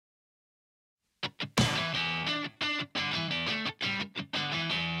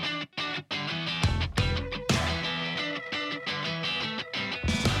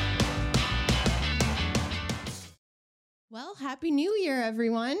Happy New Year,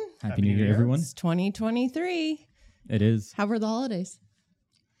 everyone. Happy New Year, everyone. It's 2023. It is. How were the holidays?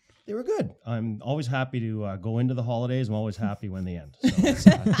 They were good. I'm always happy to go into the holidays. I'm always happy when they end.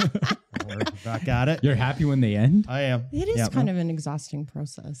 So we're back at it. You're happy when they end? I am. It is kind of an exhausting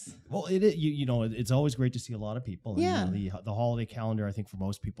process. Well, it is, you know, it's always great to see a lot of people. And, Yeah. you know, the holiday calendar, I think, for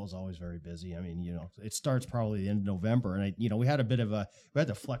most people is always very busy. I mean, you know, it starts probably the end of November. And, we had we had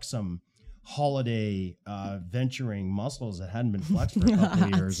to flex some holiday venturing muscles that hadn't been flexed for a couple of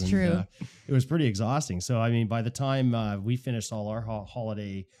years. That's true. It was pretty exhausting. So, I mean, by the time we finished all our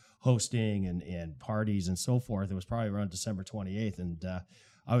holiday hosting and parties and so forth, it was probably around December 28th. And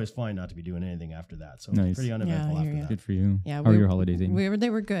I was fine not to be doing anything after that. So it was pretty uneventful after that. Good for you. Yeah, How were your holidays, Amy? They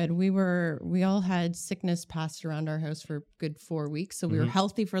were good. We all had sickness passed around our house for a good 4 weeks. So we were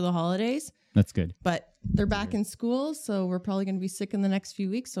healthy for the holidays. That's good. But they're back in school, so we're probably going to be sick in the next few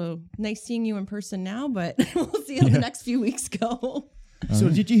weeks. So nice seeing you in person now, but we'll see how the next few weeks go. So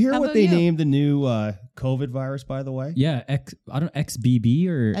did you hear How what about they you? named the new COVID virus, by the way? Yeah, XBB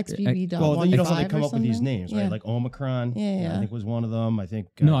or XBB. Well, you know how they come up with these names, right? Yeah. Like Omicron, Yeah. I think was one of them. I think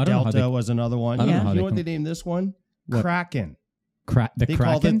No, I don't know how Delta they- was another one. I don't You know how know they what come- they named this one? What? Kraken. the They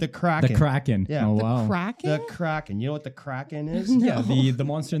called Kraken? it the Kraken. The Kraken. Yeah. Oh, The wow. Kraken? The Kraken. You know what the Kraken is? Yeah, the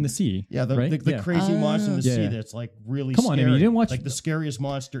monster in the sea. Yeah, the, right? the crazy monster in the Yeah. sea that's like really Come on, scary. Amy, you didn't watch like the scariest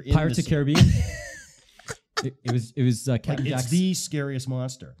monster in Pirates the of sea. Caribbean. it was Like, Captain it's Jack's. the scariest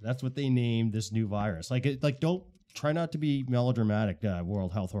monster. That's what they named this new virus. Like don't try not to be melodramatic,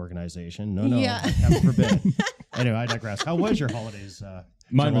 World Health Organization. No, Yeah. heaven forbid. Anyway, I digress. How was your holidays?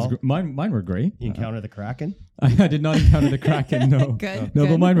 Mine was Jamal? mine were great. You encounter the Kraken? I did not encounter the Kraken. No, Good, no, good.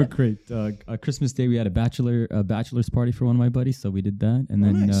 but mine were great. Christmas Day we had a bachelor's party for one of my buddies, so we did that, and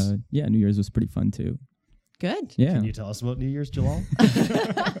then nice. New Year's was pretty fun too. Good. Yeah, Can you tell us about New Year's, Jalal?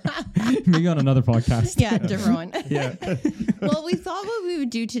 maybe on another podcast. Yeah, different one. Yeah. Well, we thought what we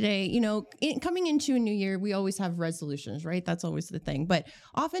would do today, coming into a new year, we always have resolutions, right? That's always the thing. But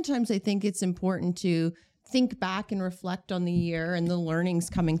oftentimes I think it's important to think back and reflect on the year and the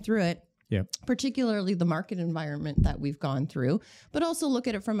learnings coming through it. Yeah. Particularly the market environment that we've gone through, but also look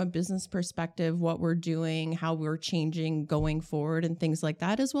at it from a business perspective, what we're doing, how we're changing going forward and things like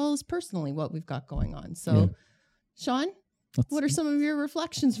that, as well as personally what we've got going on. So, Sean, what are some of your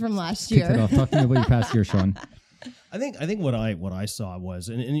reflections from last Kick it year? off. Talk to me about your past year, Sean. I think what I saw was,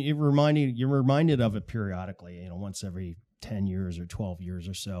 and you're reminded of it periodically, once every 10 years or 12 years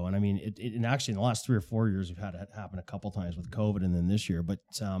or so. And I mean, and actually in the last 3 or 4 years, we've had it happen a couple times with COVID and then this year, but,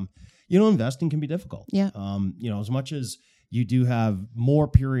 investing can be difficult. Yeah. As much as you do have more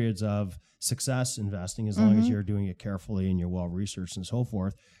periods of success investing, as long as you're doing it carefully and you're well-researched and so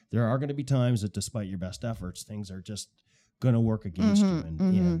forth, there are going to be times that despite your best efforts, things are just going to work against you.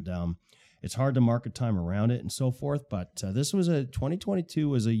 And it's hard to market time around it and so forth. But 2022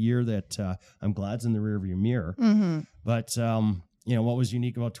 was a year that I'm glad's in the rearview mirror. But, what was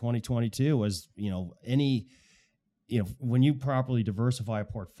unique about 2022 was, when you properly diversify a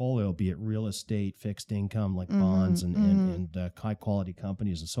portfolio, be it real estate, fixed income, like bonds and high quality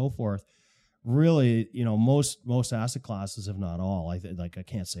companies and so forth, really, most asset classes, if not all, I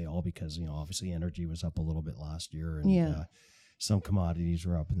can't say all because, obviously energy was up a little bit last year and some commodities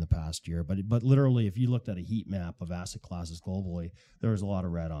were up in the past year. But literally, if you looked at a heat map of asset classes globally, there was a lot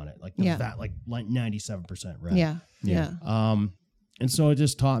of red on it, like 97% red. Yeah. And so it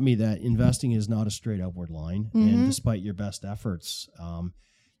just taught me that investing is not a straight upward line. And despite your best efforts,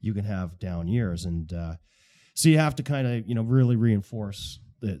 you can have down years. And so you have to kind of, really reinforce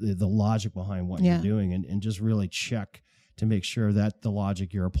the logic behind what you're doing and just really check to make sure that the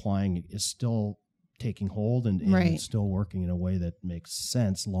logic you're applying is still taking hold and it's still working in a way that makes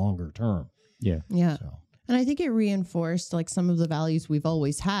sense longer term. Yeah. Yeah. So. And I think it reinforced like some of the values we've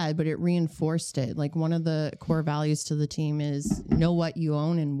always had, but it reinforced it. Like one of the core values to the team is know what you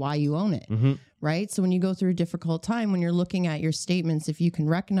own and why you own it. Right. So when you go through a difficult time, when you're looking at your statements, if you can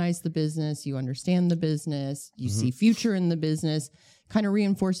recognize the business, you understand the business, you see future in the business, kind of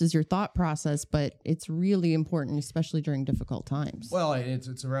reinforces your thought process. But it's really important, especially during difficult times. Well,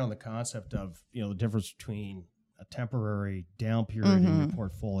 it's around the concept of, the difference between a temporary down period in your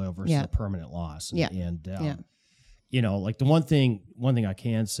portfolio versus a permanent loss. Like the one thing I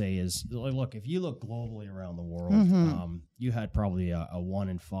can say is, look, if you look globally around the world, you had probably a 1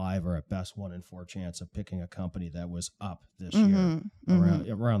 in 5 or at best 1 in 4 chance of picking a company that was up this year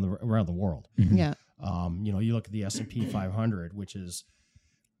around the world. Yeah. You look at the S&P 500, which is,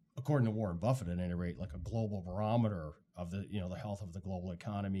 according to Warren Buffett at any rate, like a global barometer of the health of the global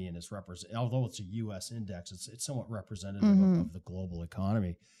economy, and although it's a U.S. index, it's somewhat representative of the global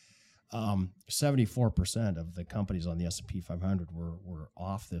economy. 74% of the companies on the S&P 500 were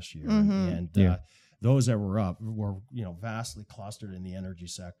off this year, Mhm. and those that were up were vastly clustered in the energy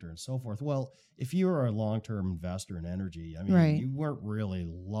sector and so forth. Well, if you are a long-term investor in energy, I mean, Right. you weren't really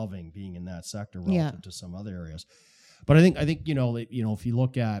loving being in that sector relative to some other areas. But I think if you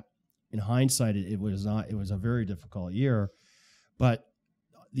look at in hindsight, it was a very difficult year, but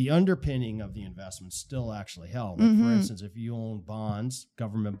the underpinning of the investment still actually held. Like for instance, if you own bonds,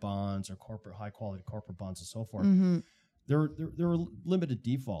 government bonds or high quality corporate bonds and so forth, there were limited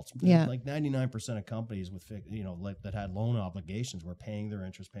defaults. Yeah. Like 99% of companies with that had loan obligations were paying their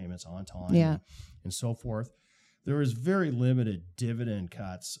interest payments on time and so forth. There was very limited dividend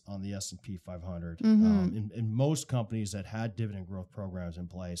cuts on the S&P 500. And most companies that had dividend growth programs in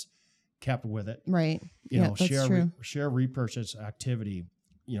place kept with it. Right. That's true. Share repurchase activity,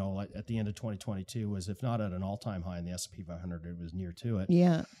 at the end of 2022 was, if not at an all-time high in the S&P 500, it was near to it.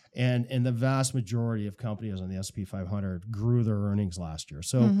 Yeah. And the vast majority of companies on the S&P 500 grew their earnings last year.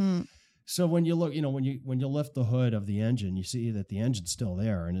 So so when you look, when you lift the hood of the engine, you see that the engine's still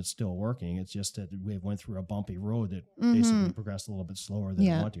there and it's still working. It's just that we went through a bumpy road that basically progressed a little bit slower than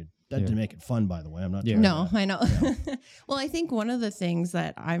it wanted. That didn't make it fun, by the way. I'm not. No, I know. Well, I think one of the things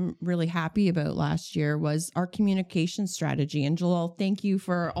that I'm really happy about last year was our communication strategy. And Joel, thank you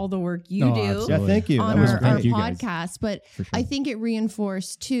for all the work you do. Absolutely. Yeah, thank you. On That was our great. you guys. podcast. But For sure. I think it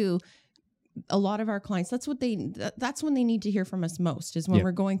reinforced too. A lot of our clients, that's when they need to hear from us most, is when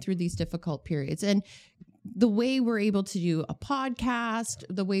we're going through these difficult periods. And the way we're able to do a podcast,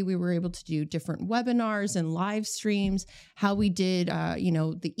 the way we were able to do different webinars and live streams, how we did,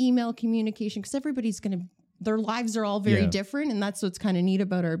 the email communication, because everybody's their lives are all very different. And that's what's kind of neat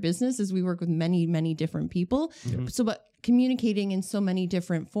about our business is we work with many, many different people. So, but communicating in so many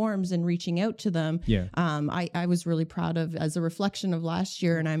different forms and reaching out to them. I was really proud of as a reflection of last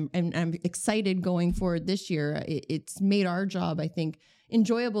year, and I'm excited going forward this year. It's made our job, I think,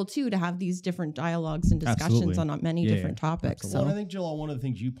 enjoyable too, to have these different dialogues and discussions on many different topics. Well, I think, Jill, one of the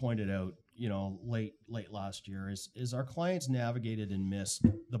things you pointed out, late last year is our clients navigated and missed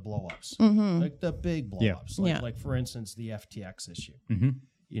the blow-ups, like the big blow-ups, like for instance, the FTX issue,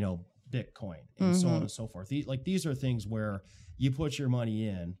 Bitcoin and so on and so forth. These are things where you put your money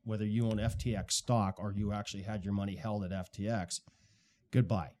in, whether you own FTX stock or you actually had your money held at FTX,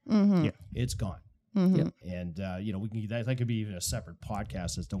 goodbye. It's gone. And that could be even a separate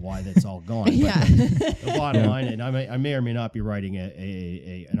podcast as to why that's all gone. The bottom line, and I may or may not be writing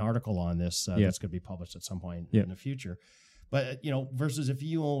an article on this that's going to be published at some point in the future. But versus if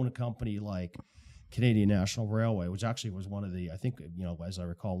you own a company like Canadian National Railway, which actually was one of the, I think, as I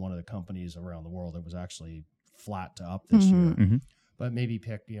recall, one of the companies around the world that was actually flat to up this year. But maybe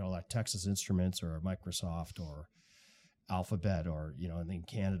pick, like Texas Instruments or Microsoft or Alphabet or, and in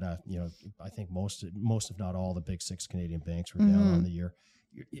Canada, I think most if not all the big six Canadian banks were down on the year.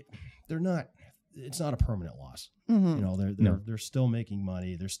 It's not a permanent loss. They're still making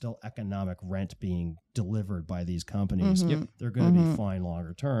money. There's still economic rent being delivered by these companies. They're going to be fine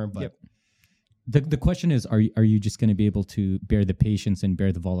longer term, but The question is, are you just going to be able to bear the patience and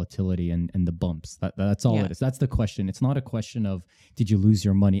bear the volatility and the bumps? That's all it is. That's the question. It's not a question of did you lose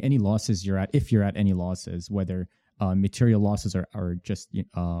your money? Any losses if you're at any losses, whether material losses are just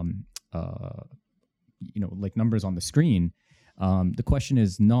like numbers on the screen. The question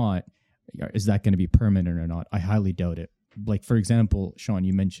is not, is that going to be permanent or not? I highly doubt it. Like, for example, Sean,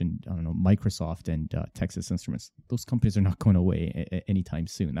 you mentioned, Microsoft and Texas Instruments. Those companies are not going away anytime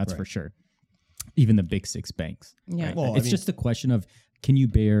soon. That's for sure. Even the big six banks. Yeah. Right? Well, it's just a question of, can you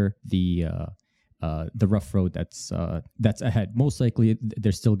bear the rough road that's ahead? Most likely,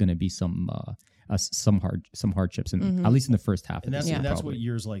 there's still going to be some hardships, and at least in the first half. And of the year, that's probably. what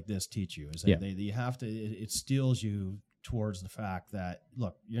years like this teach you. Is that you have to. It steels you towards the fact that,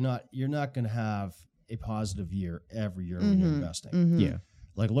 look, you're not going to have a positive year every year when you're investing.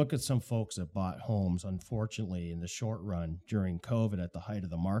 Like, look at some folks that bought homes, unfortunately, in the short run during COVID at the height of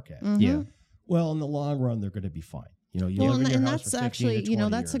the market. Well, in the long run, they're going to be fine. You live in your and house that's for 15 actually, to 20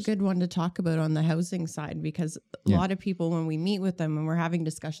 that's years. a good one to talk about on the housing side, because a lot of people, when we meet with them and we're having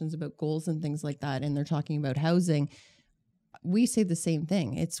discussions about goals and things like that, and they're talking about housing, we say the same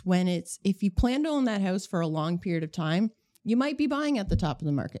thing. If you plan to own that house for a long period of time, you might be buying at the top of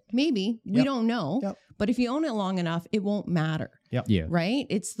the market. Maybe. We don't know. But if you own it long enough, it won't matter. Right?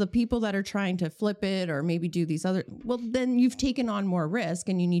 It's the people that are trying to flip it or maybe do these other, well, then you've taken on more risk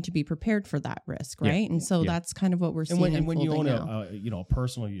and you need to be prepared for that risk, right? And so that's kind of what we're seeing. And when you own now. a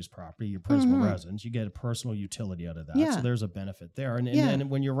personal use property, your principal residence, you get a personal utility out of that. So there's a benefit there. And then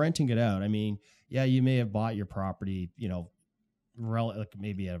when you're renting it out, I mean, you may have bought your property, like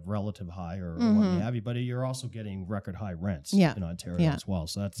maybe a relative high or what have you, but you're also getting record high rents Yeah. in Ontario Yeah. as well.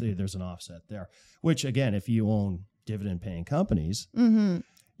 So there's an offset there, which again, if you own dividend paying companies,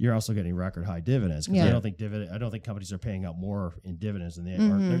 you're also getting record high dividends. Because Yeah. I don't think companies are paying out more in dividends than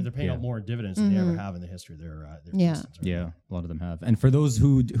they're paying out more in dividends than they ever have in the history of their existence. Right Yeah, now. a lot of them have. And for those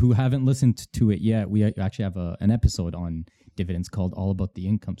who haven't listened to it yet, we actually have an episode on dividends called All About the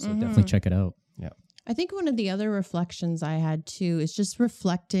Income. So definitely check it out. Yeah. I think one of the other reflections I had too is just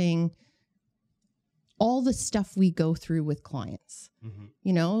reflecting all the stuff we go through with clients.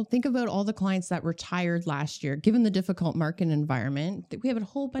 You know, think about all the clients that retired last year, given the difficult market environment. We have a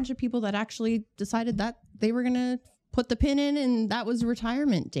whole bunch of people that actually decided that they were going to put the pin in and that was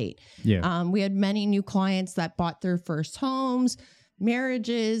retirement date. Yeah. We had many new clients that bought their first homes,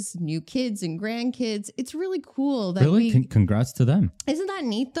 marriages, new kids and grandkids. It's really cool that Really? Congrats to them. Isn't that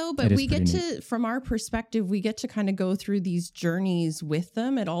neat though? But It is we get pretty to, from our perspective, we get to kind of go through these journeys with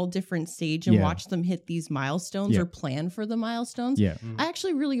them at all different stage and Yeah. watch them hit these milestones Yeah. or plan for the milestones. Yeah. I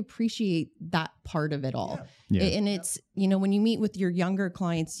actually really appreciate that part of it all. Yeah. And it's, you know, when you meet with your younger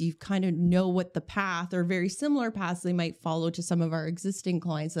clients, you kind of know what the path or very similar paths they might follow to some of our existing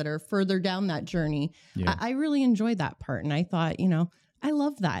clients that are further down that journey. Yeah. I really enjoyed that part. And I thought, you know, I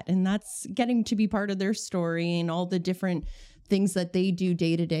love that. And that's getting to be part of their story and all the different things that they do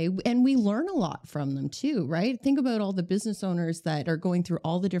day to day. And we learn a lot from them too, right? Think about all the business owners that are going through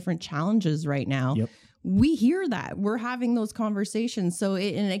all the different challenges right now. Yep. We hear that. We're having those conversations. So,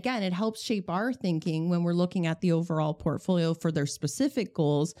 and again, it helps shape our thinking when we're looking at the overall portfolio for their specific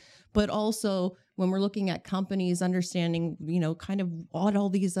goals, but also when we're looking at companies, understanding, you know, kind of what all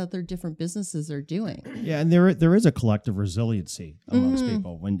these other different businesses are doing. Yeah, and there is a collective resiliency amongst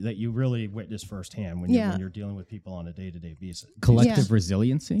people that you really witness firsthand when you're dealing with people on a day-to-day basis. Collective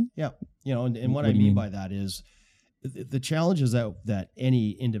resiliency? Yeah, you know, and what What I do you mean mean? by that is the challenges that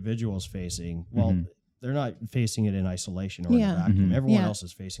any individual is facing. Well, they're not facing it in isolation or in a vacuum. Everyone else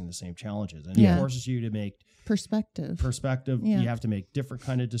is facing the same challenges, and it forces you to make Perspective. You have to make different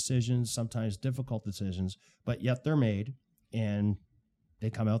kind of decisions, sometimes difficult decisions, but yet they're made and they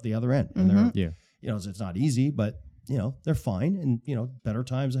come out the other end. And they're, Yeah. you know, it's not easy, but you know, they're fine, and you know, better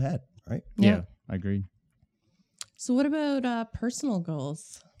times ahead, right? Yeah. I agree. So what about personal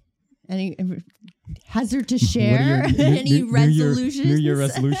goals? Any hazard to share? Any resolutions? New Year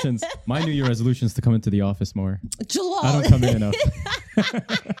resolutions. My New Year resolution is to come into the office more. Jalal, I don't come in enough.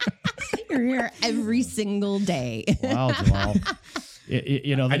 you're here every single day. Wow, Jamal.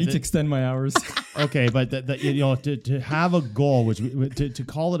 You know, I need to extend my hours. okay, but you know, to have a goal, which to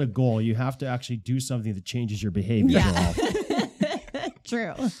call it a goal, you have to actually do something that changes your behavior. Yeah. Jamal.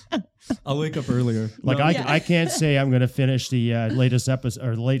 True. I'll wake up earlier. Like I can't say I'm going to finish the latest episode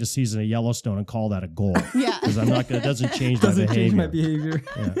or the latest season of Yellowstone and call that a goal. Yeah. Because I'm not going. It doesn't change doesn't my change behavior.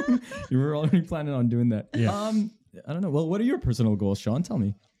 my behavior. Yeah. You were already planning on doing that. Yeah. I don't know. Well, what are your personal goals, Sean? Tell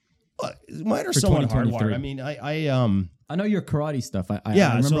me. Mine are For somewhat 2023. hardwired. I mean, I know your karate stuff. I yeah,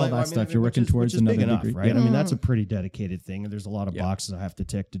 remember so all that I mean, stuff. You're working which towards is another big enough, degree, right? Yeah. I mean, that's a pretty dedicated thing, and there's a lot of Yeah. boxes I have to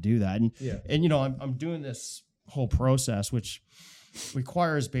tick to do that. And and you know, I'm doing this whole process, which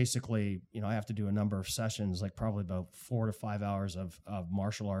requires basically, you know, I have to do a number of sessions, like probably about 4 to 5 hours of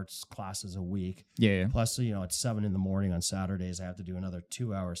martial arts classes a week. Yeah. Plus, you know, at 7 a.m. on Saturdays, I have to do another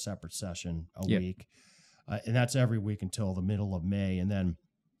 2-hour separate session a Yep. week. And that's every week until the middle of May. And then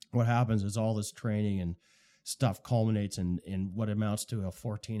what happens is all this training and stuff culminates in what amounts to a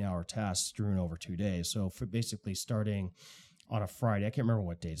 14-hour test strewn over 2 days. So for basically starting on a Friday, I can't remember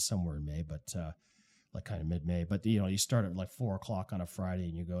what date, somewhere in May, but like kind of mid-May. But, you know, you start at like 4 o'clock on a Friday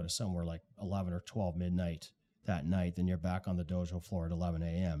and you go to somewhere like 11 or 12 midnight that night. Then you're back on the dojo floor at 11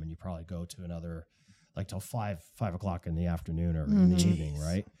 a.m. and you probably go to another like till 5 o'clock in the afternoon or in the evening,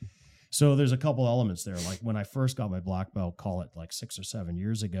 right? So there's a couple elements there. Like when I first got my black belt, call it like 6 or 7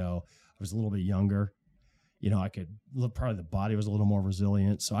 years ago, I was a little bit younger. You know, I could probably the body was a little more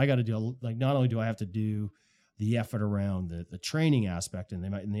resilient. So I got to do like not only do I have to do the effort around the training aspect and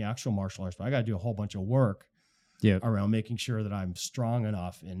the actual martial arts, but I got to do a whole bunch of work around making sure that I'm strong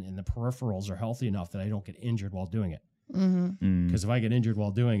enough and the peripherals are healthy enough that I don't get injured while doing it. Because if I get injured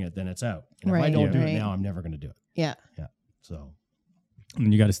while doing it, then it's out. And if I don't do it now, I'm never going to do it. Yeah. Yeah. So.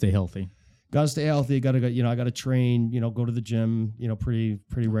 And you got to stay healthy. Got to stay healthy. Got to go. You know, I got to train. You know, go to the gym. You know, pretty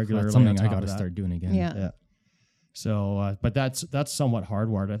regularly. That's something I got to start doing again. Yeah. Yeah. So, but that's somewhat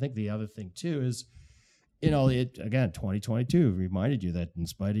hardwired. I think the other thing too is, you know, it again, 2022 reminded you that in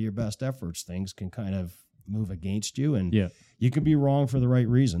spite of your best efforts, things can kind of move against you, and you can be wrong for the right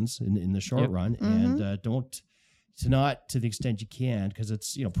reasons in the short run, and don't to the extent you can, because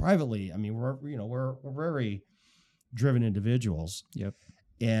it's, you know, privately. I mean, we're very driven individuals. Yep.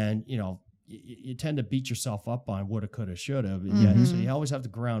 And, you tend to beat yourself up on woulda, coulda, shoulda. Mm-hmm. So you always have to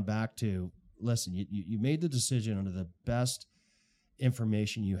ground back to, listen, you made the decision under the best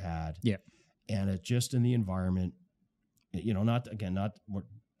information you had. Yeah. And it just in the environment, not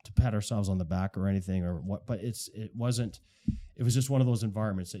to pat ourselves on the back or anything or what, but it was just one of those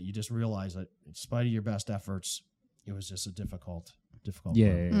environments that you just realize that in spite of your best efforts, it was just a difficult Yeah,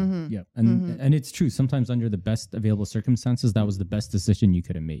 environment. yeah. And it's true. Sometimes under the best available circumstances, that was the best decision you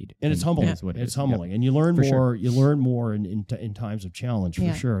could have made. And it's humbling. That's what it It's is. humbling, Yep. and you learn For more. sure. You learn more in times of challenge for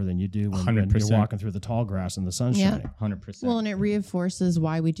Yeah. sure than you do when 100%. you're walking through the tall grass and the sun Yeah. shining. 100%. Well, and it reinforces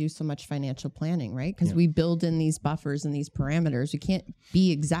why we do so much financial planning, right? Because we build in these buffers and these parameters. We can't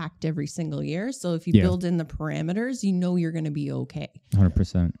be exact every single year. So if you Yeah. build in the parameters, you're going to be okay.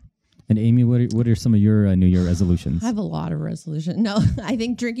 100%. And Amy, what are some of your New Year resolutions? I have a lot of resolutions. No, I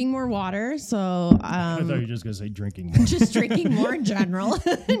think drinking more water. So I thought you were just going to say drinking more. just drinking more in general.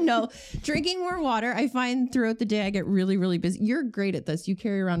 No, drinking more water. I find throughout the day I get really, really busy. You're great at this. You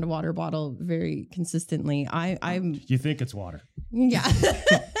carry around a water bottle very consistently. I'm You think it's water? yeah.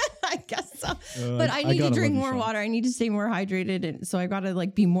 I guess so. But I need to gotta drink love you, more Sean. water. I need to stay more hydrated. And so I got to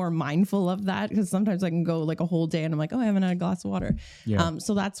be more mindful of that because sometimes I can go a whole day and I'm like, oh, I haven't had a glass of water. Yeah.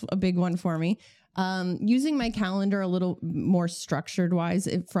 So that's a big one for me. Using my calendar a little more structured wise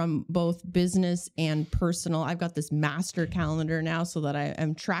from both business and personal. I've got this master calendar now so that I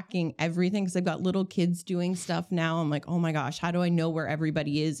am tracking everything because I've got little kids doing stuff now. I'm like, oh my gosh, how do I know where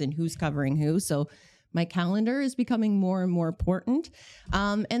everybody is and who's covering who? So my calendar is becoming more and more important.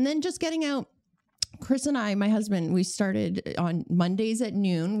 And then just getting out. Chris and I, my husband, we started on Mondays at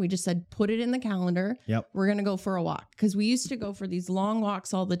noon. We just said, put it in the calendar. Yep. We're going to go for a walk. Because we used to go for these long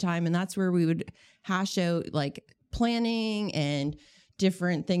walks all the time. And that's where we would hash out planning and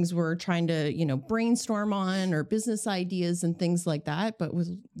different things we're trying to, brainstorm on or business ideas and things like that. But with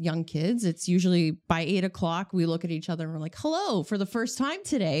young kids, it's usually by 8:00, we look at each other and we're like, hello, for the first time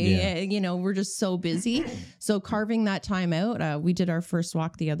today. We're just so busy. So carving that time out, we did our first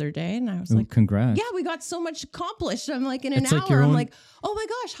walk the other day and I was like, congrats. yeah, we got so much accomplished. I'm like, in an It's like hour, your I'm own- like, oh my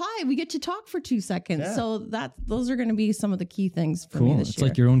gosh, hi, we get to talk for 2 seconds. Yeah. So those are going to be some of the key things for me Cool. this It's year.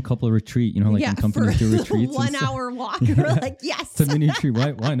 like your own couple retreat, when companies do retreats. 1 and stuff. hour walk. We're like, yes. It's a mini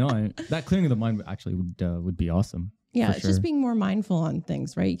retreat. Why not? That clearing of the mind actually would be awesome. Yeah, for it's sure. just being more mindful on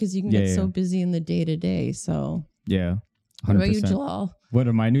things, right? Because you can Yeah, get so yeah. busy in the day to day. So, Yeah. 100%. what about you, Jalal? What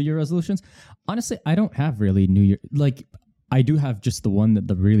are my New Year resolutions? Honestly, I don't have really New Year. I do have just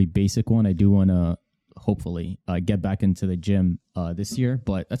the really basic one. I do want to hopefully get back into the gym this year,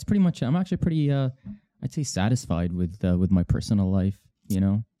 but that's pretty much. I'm actually pretty, I'd say, satisfied with my personal life. Kind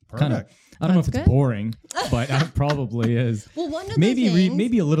of. Perfect. I don't know if That's it's good. boring, but it probably is. Well, one of Maybe the things,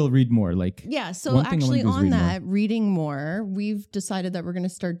 maybe a little read more. Yeah, so one thing I wanna actually do is on read that, reading more, we've decided that we're going to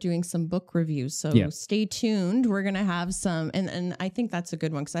start doing some book reviews. So Yeah. stay tuned. We're going to have some, and I think that's a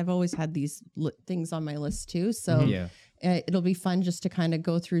good one because I've always had these things on my list too. So Yeah. it'll be fun just to kind of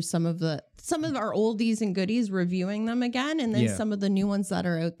go through some of our oldies and goodies, reviewing them again, and then Yeah. some of the new ones that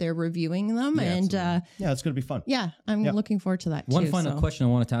are out there reviewing them. Yeah, and Yeah, it's going to be fun. I'm Yep. looking forward to that One too. final so. question I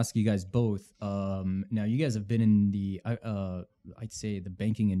wanted to ask you guys both. Now, you guys have been in the, I'd say, the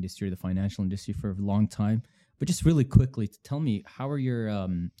banking industry, the financial industry for a long time. But just really quickly, tell me, how's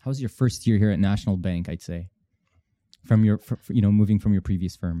your first year here at National Bank? I'd say, moving from your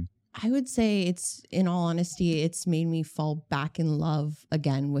previous firm. I would say in all honesty, it's made me fall back in love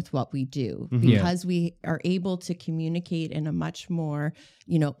again with what we do Yeah. because we are able to communicate in a much more,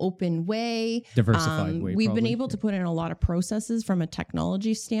 open way. Diversified way, We've been probably. able to put in a lot of processes from a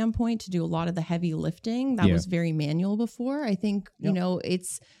technology standpoint to do a lot of the heavy lifting that Yeah. was very manual before. I think,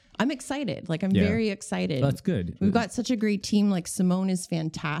 I'm excited. I'm Yeah. very excited. That's good. We've got such a great team. Simone is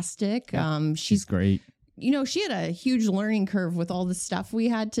fantastic. She's great. She had a huge learning curve with all the stuff we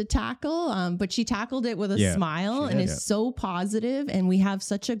had to tackle, but she tackled it with a Yeah, smile she and did. is so positive, and we have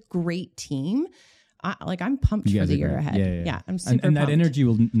such a great team. I'm pumped You for guys the are year great. ahead. Yeah. I'm super and that pumped. energy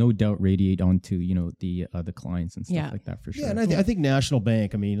will no doubt radiate onto the clients and stuff Yeah. like that for sure. Yeah, and I think National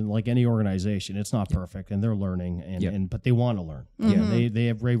Bank, like any organization, it's not perfect, and they're learning, but they want to learn. Mm-hmm.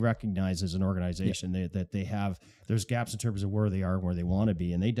 Yeah, they recognize as an organization that they have there's gaps in terms of where they are and where they want to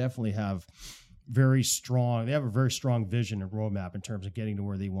be, and they definitely have They have a very strong vision and roadmap in terms of getting to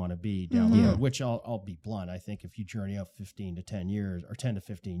where they want to be down the road, which I'll be blunt. I think if you journey up 15 to 10 years or 10 to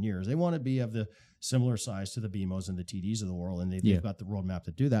 15 years, they want to be of the similar size to the BMOs and the TDs of the world. And they've got the roadmap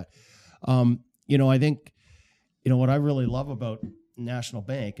to do that. I think, what I really love about National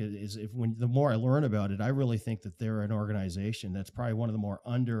Bank is the more I learn about it, I really think that they're an organization that's probably one of the more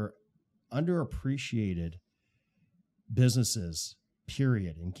underappreciated businesses,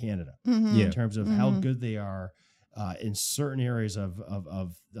 period, in Canada Yeah. in terms of how good they are in certain areas of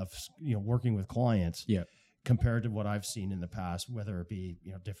working with clients. Yeah. Compared to what I've seen in the past, whether it be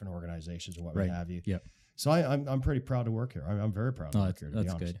different organizations or what have you. Yeah. So I'm pretty proud to work here. I'm very proud to work here. To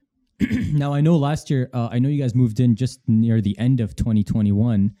That's be honest. good. Now I know last year, I know you guys moved in just near the end of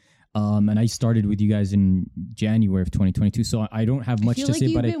 2021, and I started with you guys in January of 2022. So I don't have much I feel to like say,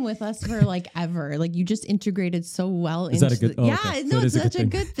 you've but been with us for like ever. Like you just integrated so well. Is that a good- yeah, okay. So no, it it's is a good such a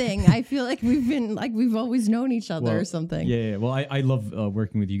good thing. I feel like we've always known each other or something. Yeah. Well, I love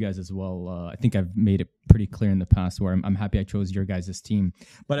working with you guys as well. I think I've made it pretty clear in the past where I'm happy I chose your guys' team.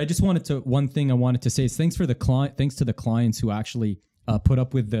 But I just one thing I wanted to say is thanks to the clients who actually put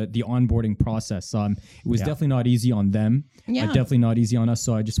up with the onboarding process. It was definitely not easy on them. Yeah. Definitely not easy on us.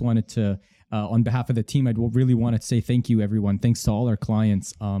 So I just wanted to, on behalf of the team, I really wanted to say thank you, everyone. Thanks to all our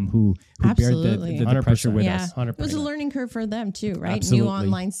clients who bared Absolutely. the pressure with Yeah, us. 100%. it was a learning curve for them too, right? Absolutely. New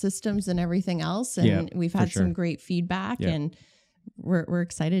online systems and everything else, and Yeah, we've for had sure. some great feedback, Yeah. and we're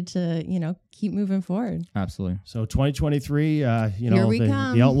excited to keep moving forward. Absolutely. So 2023, Here we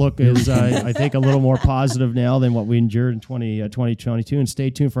come. the outlook is, I think, a little more positive now than what we endured in 2022. And stay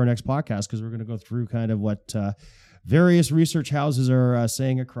tuned for our next podcast because we're going to go through kind of what various research houses are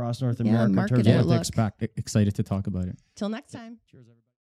saying across North America in market terms of what to outlook. expect. Excited to talk about it. Till next time. Cheers, everybody.